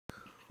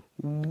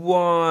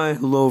Why,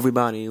 hello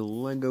everybody,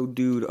 Lego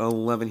Dude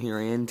 11 here,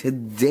 and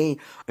today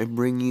I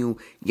bring you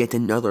yet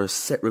another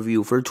set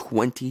review for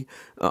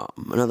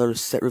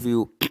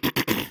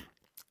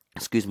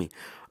excuse me,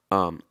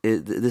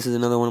 this is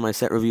another one of my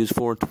set reviews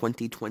for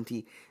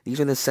 2020. These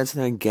are the sets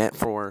that I get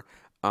for,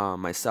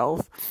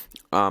 myself.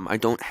 I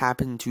don't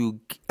happen to,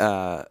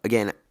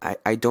 again,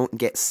 I don't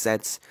get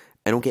sets.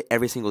 I don't get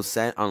every single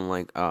set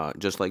on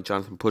just like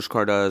Jonathan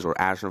Pushkar does or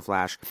Ash and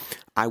Flash.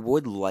 I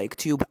would like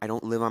to, but I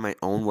don't live on my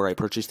own where I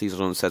purchase these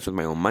own sets with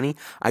my own money.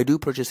 I do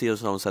purchase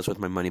these own sets with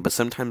my money, but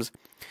sometimes,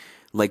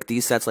 like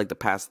these sets, like the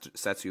past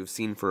sets you've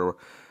seen for,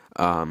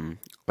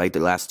 like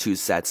the last two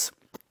sets,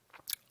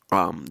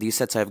 these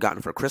sets I've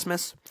gotten for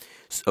Christmas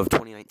of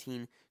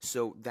 2019.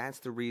 So that's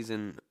the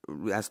reason.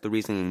 That's the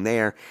reasoning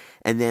there.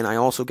 And then I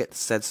also get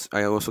sets.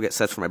 I also get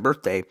sets for my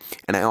birthday,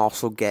 and I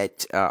also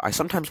get. I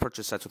sometimes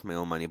purchase sets with my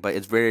own money, but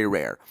it's very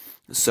rare.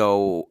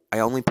 So I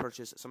only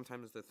purchase.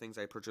 Sometimes the things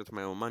I purchase with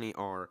my own money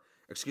are.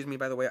 Excuse me,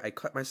 by the way, I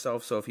cut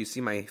myself. So if you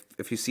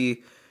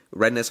see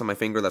redness on my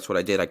finger, that's what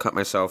I did. I cut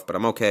myself, but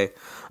I'm okay.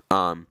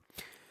 I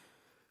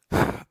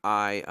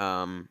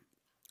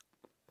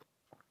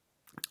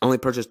only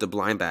purchased the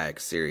blind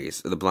bag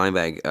series, the blind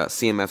bag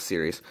CMF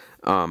series,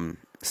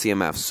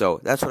 CMF. So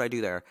that's what I do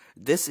there.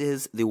 This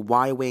is the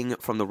Y-Wing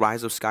from the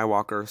Rise of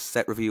Skywalker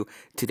set review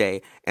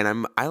today,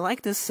 and I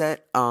like this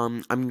set.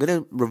 I'm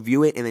gonna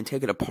review it and then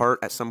take it apart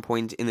at some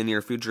point in the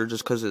near future,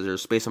 just because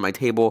there's space on my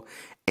table.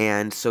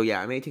 And so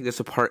yeah, I may take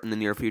this apart in the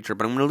near future,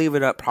 but I'm gonna leave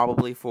it up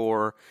probably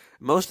for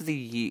most of the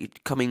year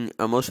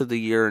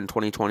in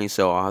 2020.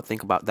 So I'll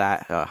think about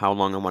that, how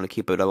long I want to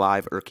keep it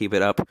alive or keep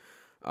it up,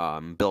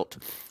 built.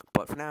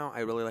 But for now,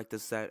 I really like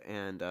this set,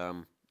 and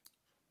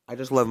I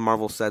just love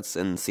Marvel sets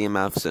and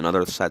CMFs and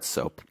other sets,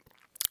 so.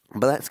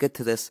 But let's get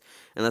to this,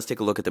 and let's take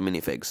a look at the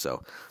minifigs.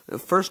 So,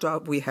 first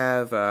up, we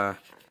have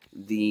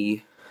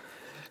the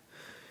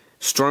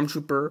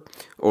Stormtrooper,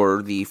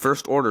 or the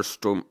First Order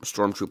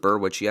Stormtrooper,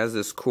 which he has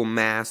this cool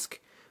mask,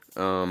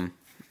 and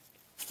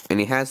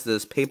he has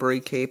this papery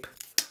cape.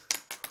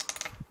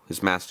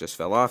 His mask just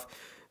fell off.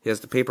 He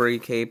has the papery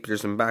cape.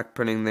 There's some back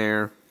printing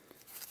there.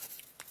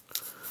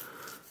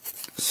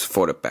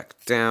 Fold it back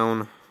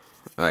down.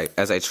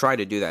 As I try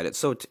to do that, it's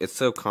so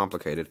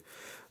complicated,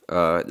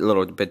 a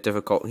little bit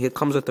difficult. He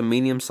comes with a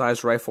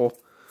medium-sized rifle.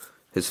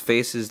 His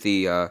face is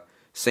the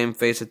same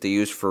face that they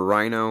used for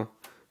Rhino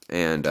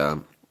and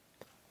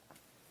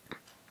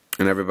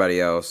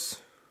everybody else.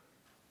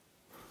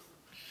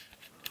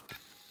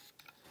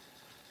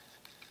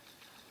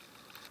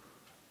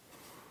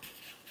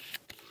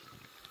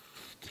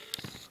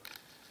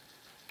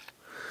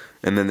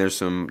 And then there's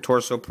some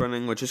torso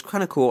printing, which is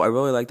kind of cool. I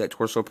really like that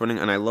torso printing,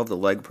 and I love the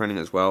leg printing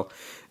as well.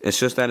 It's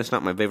just that it's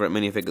not my favorite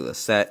minifig of the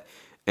set,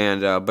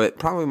 and but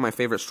probably my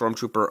favorite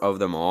Stormtrooper of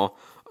them all.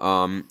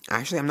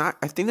 Actually, I'm not.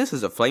 I think this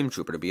is a Flame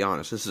Trooper, to be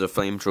honest. This is a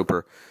Flame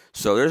Trooper.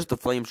 So there's the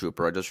Flame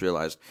Trooper. I just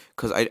realized,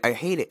 because I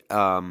hate it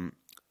that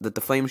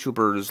the Flame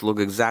Troopers look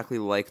exactly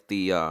like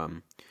the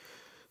other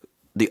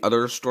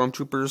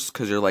Stormtroopers,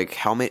 because their like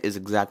helmet is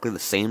exactly the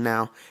same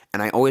now,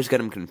 and I always get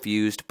them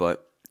confused,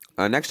 but.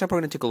 Next up, we're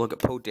going to take a look at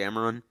Poe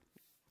Dameron,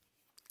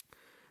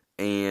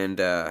 and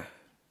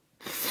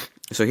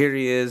so here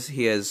he is.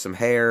 He has some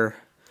hair.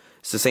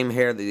 It's the same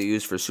hair that they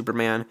used for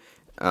Superman,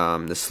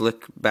 the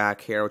slick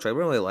back hair, which I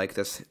really like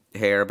this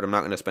hair, but I'm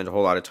not going to spend a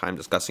whole lot of time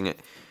discussing it.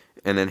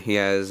 And then he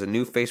has a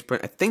new face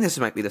print. I think this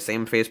might be the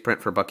same face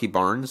print for Bucky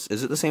Barnes.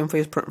 Is it the same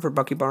face print for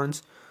Bucky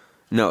Barnes?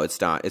 No,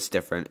 it's not. It's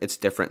different. It's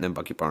different than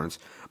Bucky Barnes,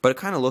 but it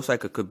kind of looks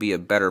like it could be a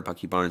better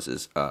Bucky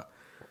Barnes'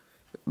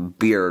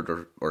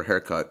 beard or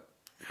haircut.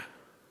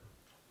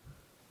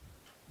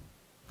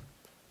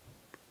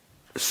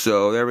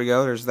 So there we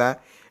go, there's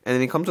that. And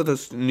then he comes with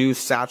this new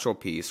satchel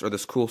piece, or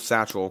this cool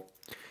satchel.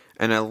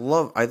 And I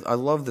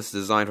love this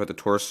design with the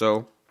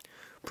torso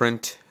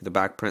print, the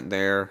back print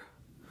there.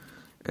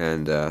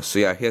 And so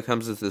yeah, here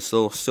comes with this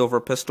little silver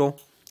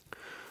pistol.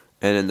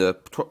 And then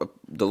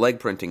the leg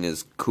printing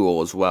is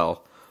cool as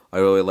well. I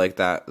really like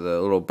that, the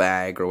little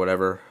bag or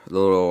whatever, the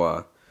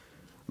little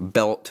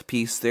belt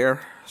piece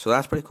there. So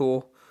that's pretty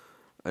cool.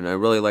 And I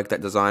really like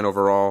that design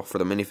overall for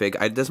the minifig.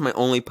 This is my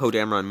only Poe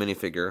Dameron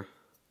minifigure,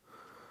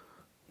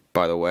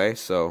 by the way,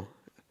 so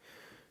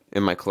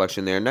in my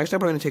collection there. Next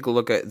up, we're going to take a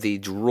look at the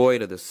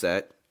droid of the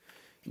set,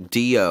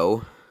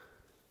 Dio,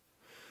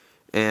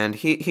 and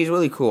he's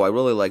really cool. I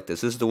really like this.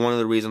 This is one of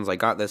the reasons I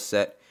got this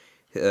set.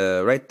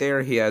 Right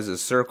there, he has a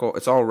circle.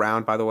 It's all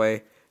round, by the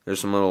way. There's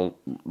some little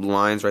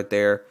lines right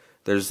there.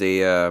 There's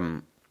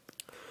a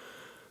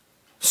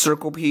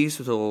circle piece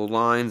with little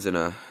lines and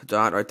a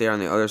dot right there. On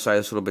the other side,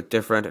 it's a little bit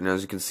different, and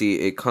as you can see,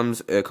 it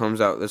comes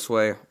out this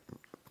way.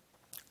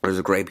 There's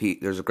a gray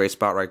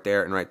spot right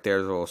there, and right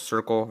there's a little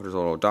circle. There's a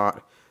little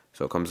dot,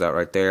 so it comes out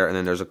right there. And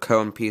then there's a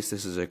cone piece.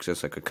 This is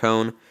just like a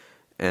cone,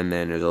 and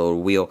then there's a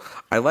little wheel.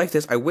 I like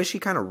this. I wish he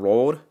kind of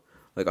rolled.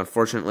 Like,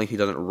 unfortunately, he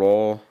doesn't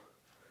roll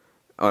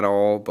at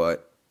all.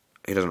 But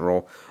he doesn't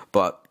roll.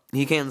 But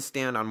he can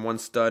stand on one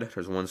stud.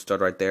 There's one stud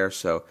right there,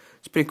 so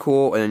it's pretty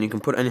cool. And then you can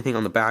put anything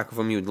on the back of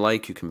him you'd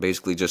like. You can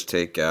basically just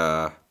take,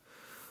 I'm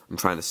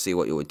trying to see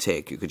what you would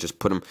take. You could just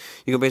put him,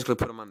 you can basically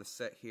put him on the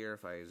set here.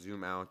 If I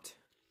zoom out,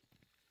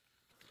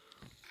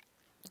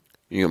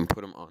 you can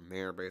put him on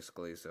there,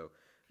 basically. So,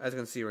 as you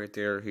can see right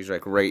there, he's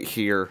like right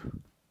here.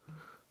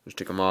 Just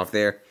take him off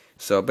there.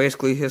 So,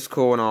 basically, he's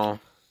cool and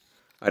all.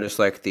 I just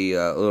like the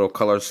little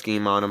color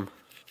scheme on him.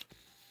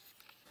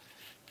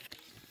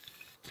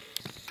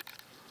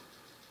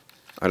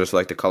 I just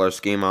like the color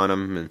scheme on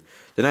him and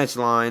the nice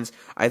lines.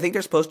 I think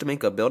they're supposed to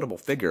make a buildable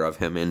figure of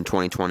him in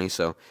 2020,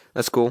 so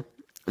that's cool.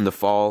 In the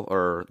fall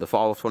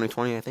of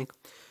 2020, I think.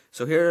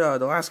 So here,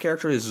 the last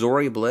character is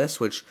Zori Bliss,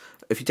 which,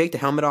 if you take the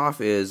helmet off,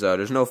 is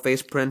there's no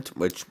face print,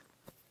 which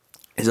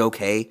is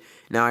okay.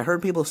 Now, I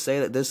heard people say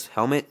that this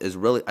helmet is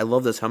really, I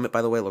love this helmet,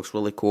 by the way, it looks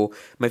really cool.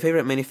 My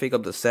favorite minifig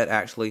of the set,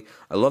 actually.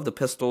 I love the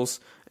pistols,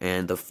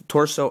 and the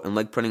torso and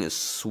leg printing is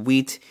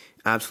sweet,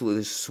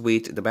 absolutely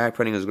sweet. The back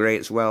printing is great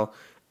as well.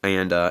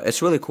 And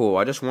it's really cool.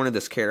 I just wanted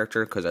this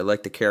character because I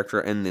like the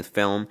character in the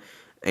film.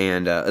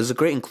 And it's a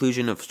great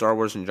inclusion of Star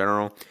Wars in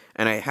general.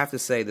 And I have to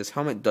say, this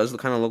helmet does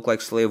kind of look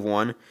like Slave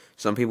 1.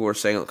 Some people were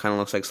saying it kind of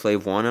looks like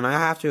Slave 1. And I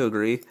have to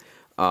agree. It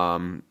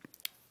kind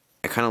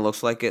of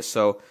looks like it.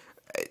 So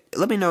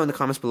let me know in the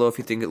comments below if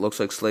you think it looks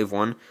like Slave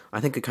 1. I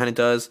think it kind of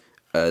does.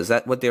 Is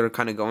that what they were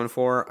kind of going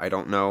for? I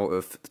don't know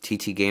if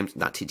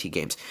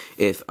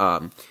if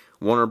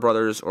Warner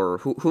Brothers, or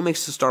who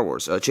makes the Star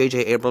Wars?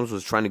 J.J. Abrams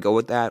was trying to go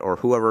with that, or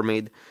whoever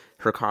made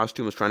her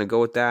costume was trying to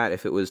go with that.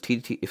 If it was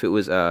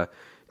J.J.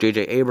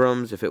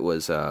 Abrams, if it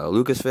was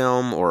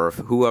Lucasfilm, or if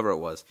whoever it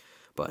was.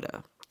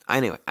 But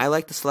anyway, I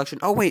like the selection.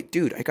 Oh wait,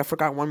 dude, I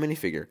forgot one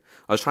minifigure.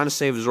 I was trying to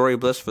save Zori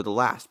Bliss for the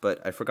last,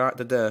 but I forgot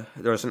that there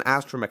was an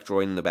astromech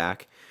droid in the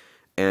back,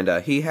 and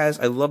he has.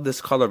 I love this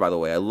color, by the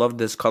way. I love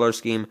this color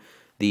scheme.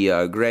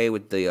 The gray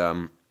with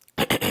the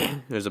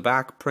there's a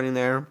back printing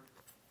there.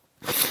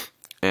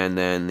 And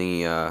then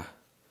the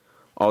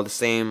all the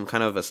same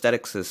kind of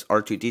aesthetics as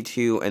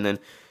R2-D2, and then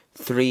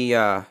three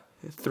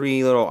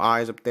little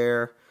eyes up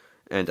there,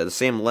 and the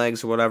same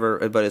legs or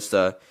whatever. But it's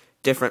a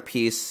different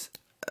piece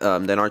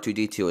than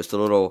R2-D2. It's the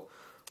little,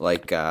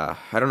 like, I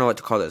don't know what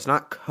to call it. It's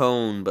not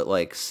cone, but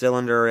like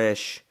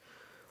cylinder-ish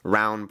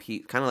round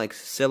piece, kind of like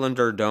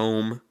cylinder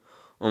dome,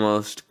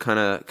 almost kind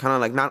of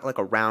like not like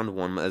a round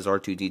one as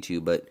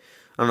R2-D2, but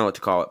I don't know what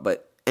to call it.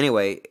 But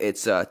anyway,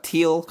 it's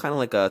teal, kind of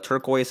like a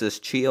turquoise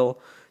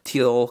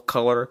teal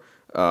color.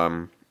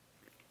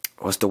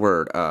 What's the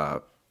word?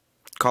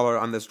 Color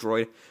on this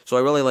droid. So I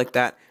really like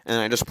that, and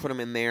I just put him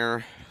in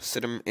there.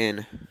 Sit him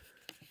in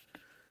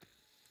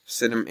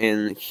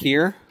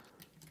here.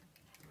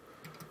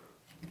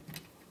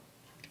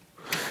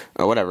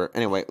 Whatever.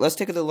 Anyway, let's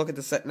take a look at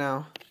the set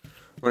now.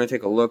 We're gonna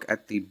take a look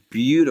at the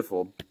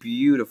beautiful,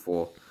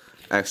 beautiful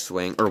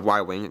X-wing or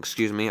Y-wing.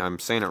 Excuse me, I'm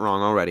saying it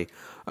wrong already.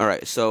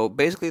 Alright, so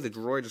basically the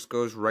droid just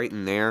goes right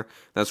in there.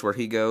 That's where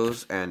he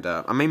goes. And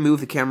I may move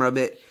the camera a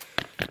bit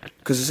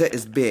because the set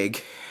is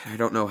big. I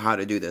don't know how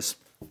to do this.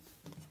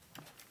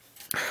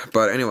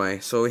 But anyway,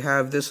 so we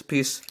have this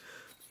piece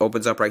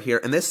opens up right here.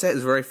 And this set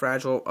is very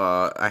fragile.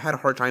 I had a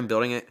hard time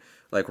building it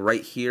like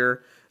right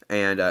here.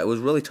 And it was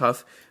really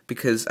tough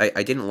because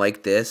I didn't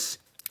like this.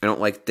 I don't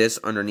like this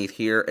underneath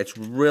here. It's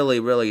really,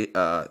 really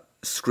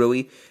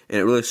screwy, and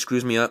it really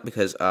screws me up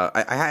because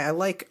I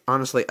like,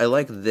 honestly, I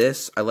like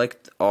this. I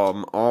like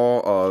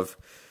all of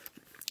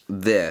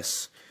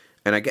this,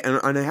 and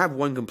I have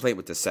one complaint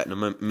with this set in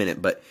a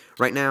minute. But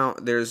right now,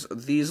 there's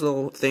these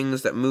little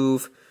things that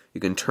move. You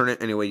can turn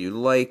it any way you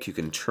like. You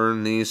can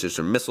turn these. There's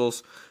some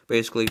missiles,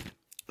 basically,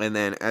 and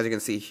then as you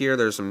can see here,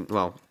 there's some.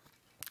 Well,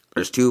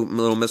 there's two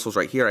little missiles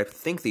right here. I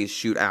think these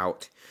shoot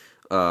out.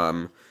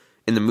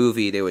 In the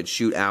movie, they would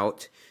shoot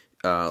out,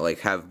 like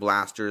have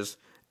blasters.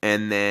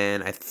 And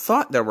then I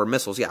thought there were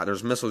missiles. Yeah,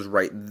 there's missiles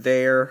right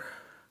there.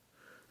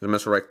 There's a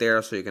missile right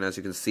there. So you can, as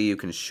you can see, you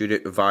can shoot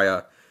it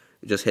via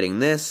just hitting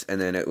this, and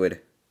then it would,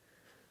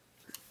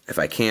 if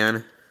I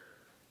can.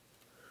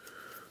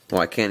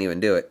 Well, I can't even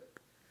do it.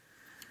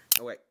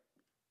 Oh wait,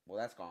 well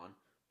that's gone.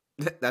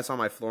 That's on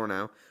my floor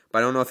now. But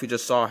I don't know if you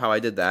just saw how I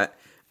did that.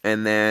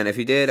 And then if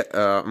you did,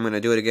 I'm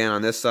gonna do it again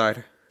on this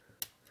side.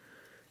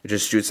 It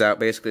just shoots out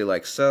basically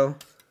like so.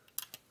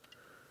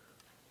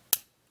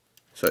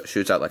 So it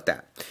shoots out like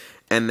that.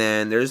 And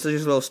then there's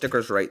these little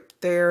stickers right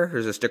there.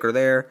 There's a sticker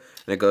there.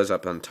 And it goes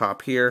up on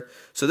top here.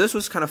 So this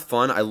was kind of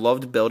fun. I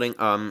loved building.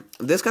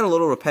 This got a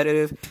little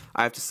repetitive.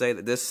 I have to say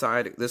that this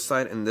side,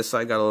 and this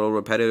side got a little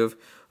repetitive.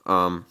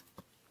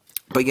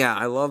 But yeah,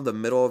 I love the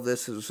middle of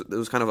this. It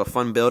was kind of a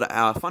fun build.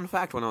 Fun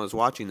fact when I was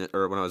watching it,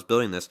 or when I was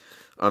building this.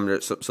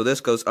 So this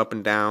goes up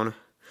and down.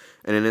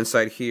 And then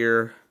inside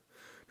here,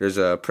 there's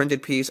a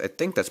printed piece. I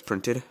think that's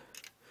printed.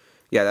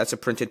 Yeah, that's a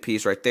printed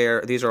piece right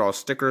there. These are all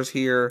stickers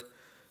here.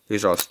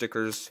 These are all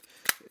stickers.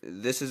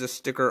 This is a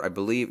sticker, I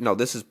believe. No,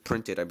 this is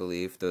printed, I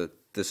believe.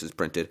 This is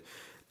printed.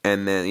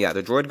 And then, yeah,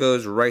 the droid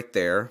goes right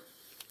there.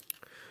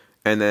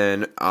 And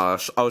then I'll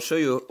show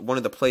you one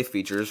of the play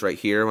features right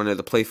here. One of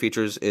the play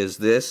features is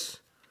this.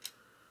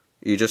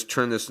 You just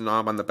turn this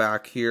knob on the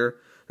back here.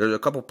 There's a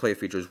couple play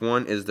features.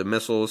 One is the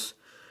missiles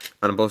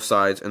on both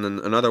sides, and then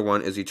another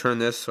one is you turn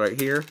this right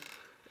here,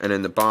 and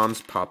then the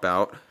bombs pop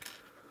out.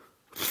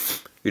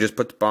 You just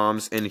put the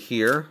bombs in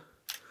here,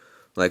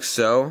 like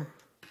so,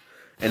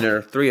 and there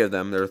are 3 of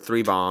them. There are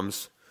 3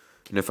 bombs,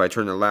 and if I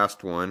turn the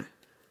last one,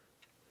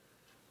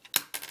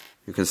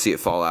 you can see it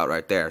fall out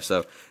right there.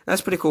 So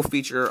that's a pretty cool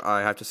feature.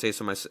 I have to say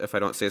so if I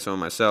don't say so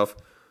myself.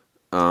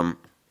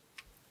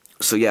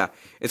 So yeah,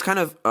 it's kind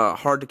of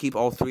hard to keep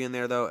all 3 in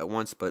there though at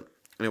once. But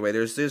anyway,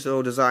 there's this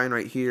little design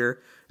right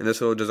here and this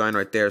little design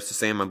right there. It's the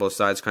same on both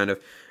sides, kind of.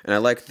 And I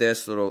like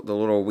this the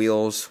little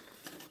wheels.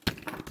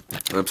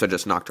 Oops, I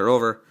just knocked her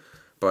over.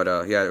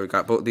 But yeah, we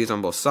got these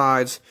on both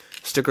sides,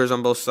 stickers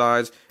on both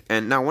sides.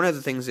 And now one of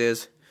the things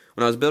is,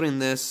 when I was building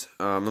this,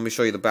 let me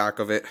show you the back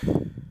of it.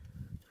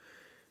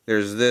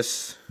 There's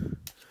this,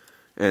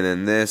 and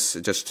then this.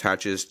 It just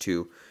attaches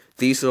to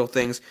these little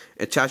things.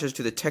 It attaches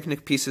to the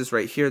Technic pieces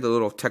right here, the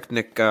little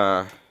Technic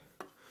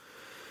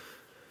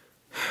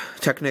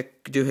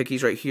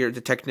doohickeys right here. The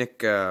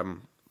Technic, I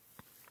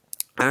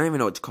don't even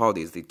know what to call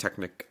these. The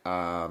Technic,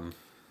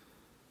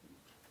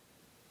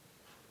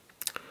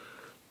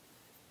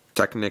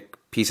 Technic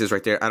pieces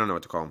right there. I don't know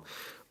what to call them.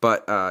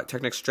 But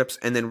Technic strips.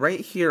 And then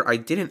right here, I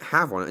didn't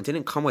have one. It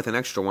didn't come with an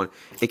extra one.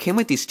 It came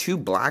with these 2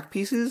 black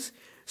pieces.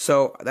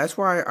 So that's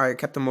why I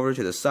kept them over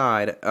to the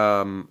side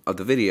of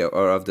the video,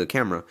 or of the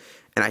camera.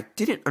 And I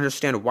didn't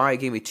understand why it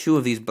gave me 2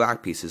 of these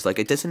black pieces. Like,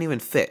 it doesn't even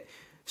fit.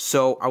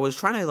 So I was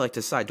trying to, like,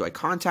 decide, do I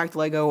contact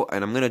Lego?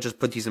 And I'm going to just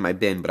put these in my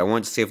bin. But I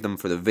wanted to save them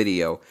for the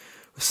video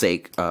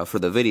sake, for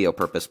the video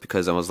purpose.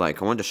 Because I was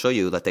like, I wanted to show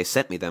you that they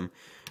sent me them.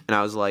 And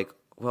I was like,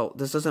 well,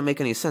 this doesn't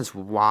make any sense.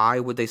 Why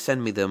would they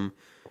send me them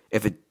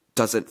if it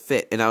doesn't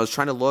fit? And I was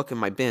trying to look in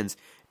my bins.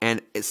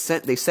 And they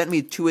sent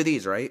me 2 of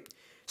these, right?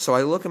 So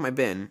I look in my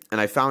bin,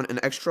 and I found an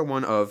extra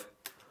one of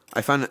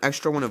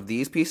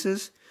these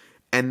pieces,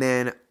 and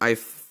then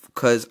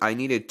because I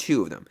needed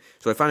 2 of them.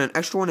 So I found an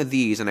extra one of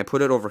these, and I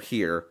put it over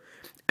here,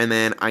 and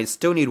then I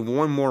still need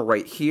one more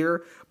right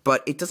here,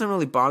 but it doesn't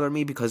really bother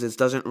me because it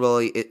doesn't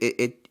really,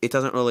 it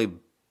doesn't really,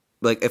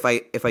 like,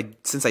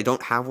 since I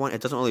don't have one, it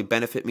doesn't really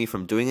benefit me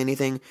from doing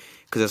anything,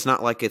 because it's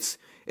not like it's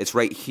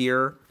right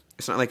here,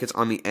 it's not like it's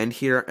on the end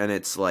here, and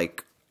it's,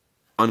 like,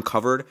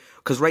 uncovered,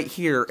 because right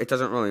here, it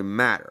doesn't really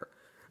matter.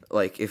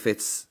 Like, if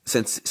it's,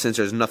 since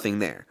there's nothing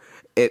there.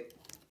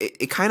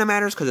 It kind of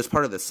matters because it's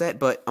part of the set,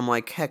 but I'm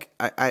like, heck,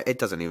 it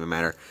doesn't even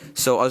matter.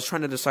 So I was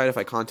trying to decide if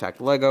I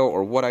contact Lego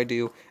or what I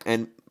do.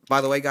 And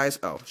by the way, guys,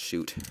 oh,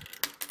 shoot.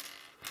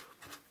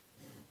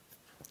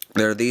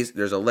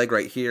 There's a leg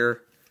right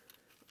here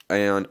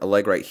and a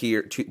leg right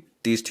here.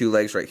 These 2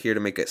 legs right here to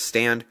make it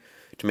stand,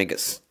 to make it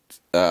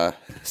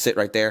sit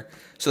right there.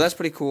 So that's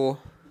pretty cool.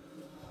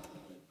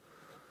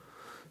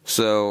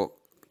 So,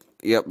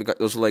 yep, we got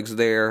those legs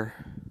there.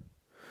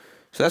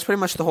 So that's pretty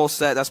much the whole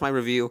set. That's my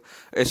review.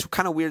 It's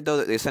kind of weird, though,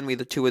 that they sent me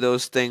the 2 of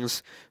those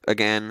things.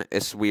 Again,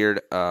 it's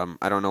weird.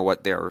 I don't know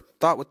what their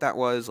thought what that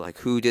was, like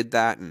who did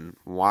that and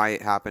why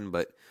it happened,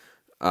 but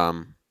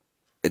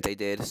they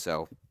did,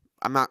 so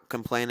I'm not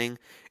complaining.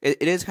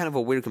 It is kind of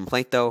a weird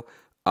complaint, though.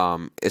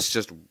 It's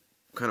just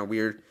kind of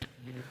weird.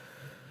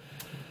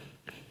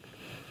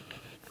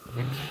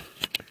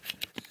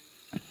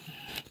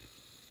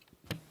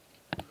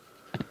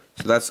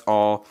 So that's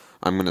all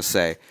I'm going to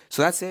say.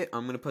 So that's it.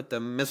 I'm going to put the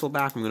missile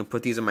back. I'm going to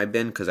put these in my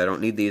bin because I don't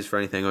need these for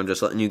anything. I'm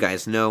just letting you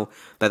guys know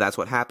that that's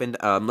what happened.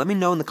 Let me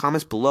know in the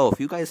comments below if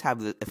you guys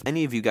have if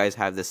any of you guys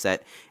have this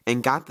set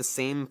and got the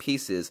same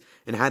pieces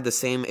and had the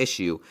same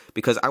issue,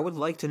 because I would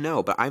like to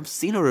know. But I've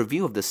seen a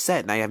review of the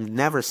set and I have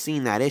never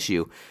seen that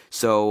issue.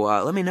 So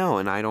let me know,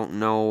 and I don't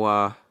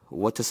know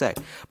what to say.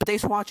 But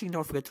thanks for watching.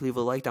 Don't forget to leave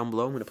a like down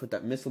below. I'm going to put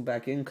that missile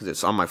back in because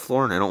it's on my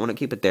floor and I don't want to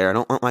keep it there. I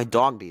don't want my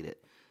dog to eat it.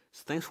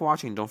 So thanks for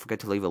watching. Don't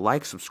forget to leave a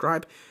like,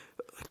 subscribe.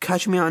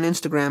 Catch me on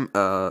Instagram.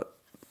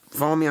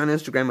 Follow me on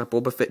Instagram at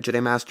BobaFett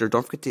Jedi Master.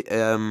 Don't forget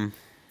to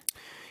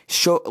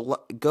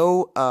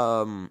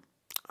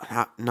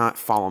not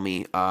follow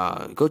me.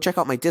 Go check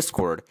out my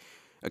Discord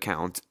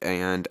account,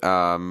 and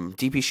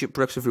DP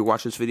Shipbricks. If you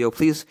watch this video,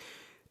 please,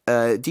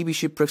 DB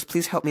Shipbricks,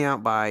 please help me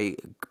out by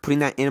putting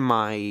that in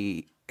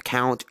my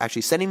account.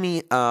 Actually, sending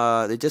me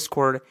the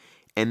Discord,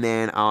 and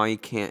then I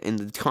can in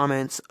the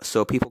comments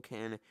so people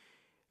can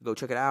go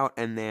check it out,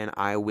 and then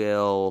I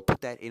will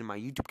put that in my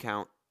YouTube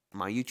account,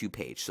 my YouTube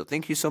page. So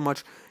thank you so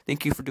much.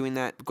 Thank you for doing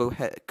that. Go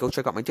ahead, go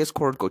check out my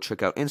Discord. Go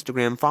check out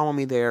Instagram. Follow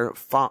me there.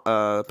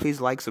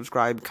 Please like,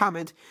 subscribe,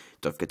 comment.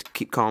 Don't forget to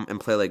keep calm and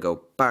play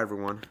Lego. Bye,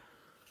 everyone.